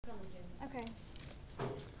Okay.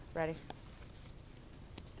 Ready?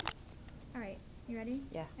 Alright, you ready?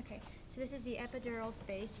 Yeah. Okay, so this is the epidural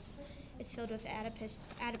space. It's filled with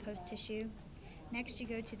adipose tissue. Next you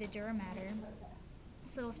go to the dura mater.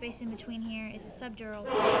 This little space in between here is a subdural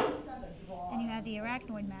space. Then you have the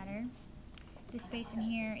arachnoid matter. This space in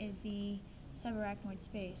here is the subarachnoid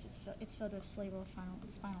space. It's filled with cerebral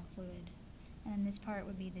spinal fluid. And then this part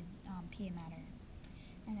would be the pia mater.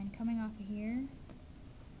 And then coming off of here,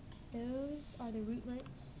 those are the rootlets.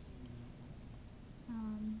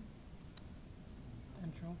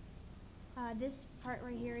 Ventral. This part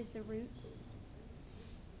right here is the roots,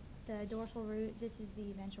 the dorsal root. This is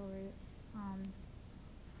the ventral root.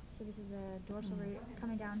 So this is the dorsal root.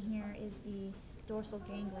 Coming down here is the dorsal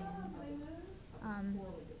ganglion.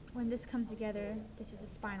 When this comes together, this is the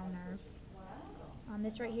spinal nerve.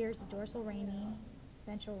 This right here is the dorsal rami,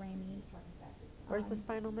 ventral rami. Where's the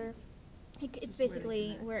spinal nerve? It's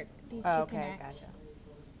basically where these two connect. Gotcha.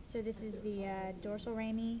 So this is the dorsal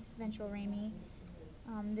rami, ventral rami.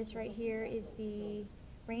 This right here is the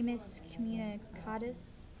ramus communicatus,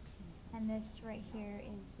 and this right here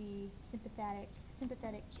is the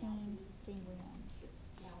sympathetic chain ganglion.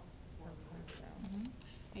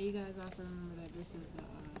 And you guys also remember that this is the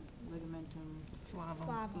ligamentum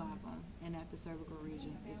flavum, and at the cervical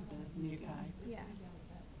region is the nuclei. Yeah.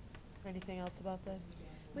 Anything else about this?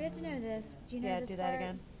 We have to know this. Do you know this do part? that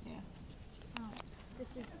again. Yeah. This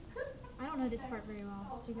is. I don't know this part very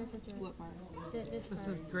well, so you guys have to. What part? This part.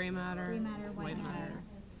 This is gray matter. Gray matter, white matter.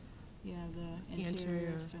 You have the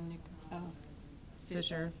anterior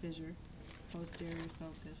fissure, posterior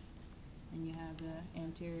sulcus, and you have the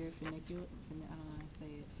anterior funiculus.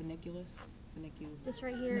 This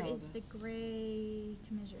right here is the gray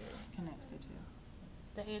commisure. Connects the two.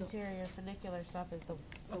 The anterior funicular stuff is the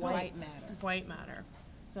white matter. White matter.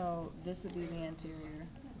 So this would be the anterior,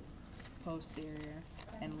 posterior,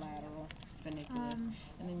 and lateral funiculus.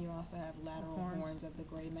 And then you also have lateral horns of the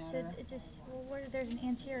gray matter. So it's just, there's an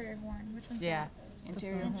anterior horn. Which one's Yeah. that?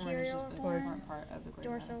 Anterior horn is just the front part of the gray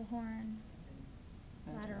matter. Dorsal horn.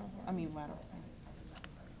 Lateral horn. Lateral.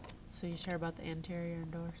 So you sure about the anterior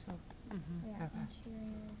and dorsal? Yeah, Okay.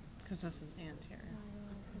 anterior. Because this is anterior.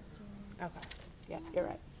 Lateral, posterior. Okay. Yeah, you're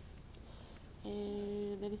right.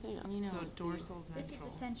 And anything else? You know, So dorsal, This ventral.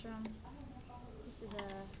 is the centrum. This is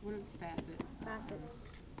a what is facet? facets.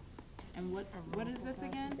 And what is this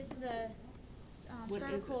again? This is a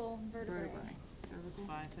cervical vertebrae. Cervical.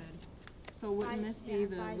 Bifid. So wouldn't this be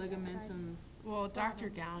the bifid. ligamentum? Well, Dr.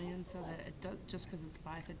 Gallion said that it does, just because it's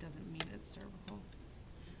bifid doesn't mean it's cervical.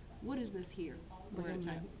 What is this here?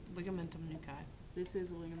 Ligamentum nuchae. This is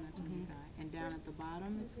ligamentum nuchae, and down at the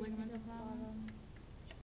bottom it's ligamentum flavum.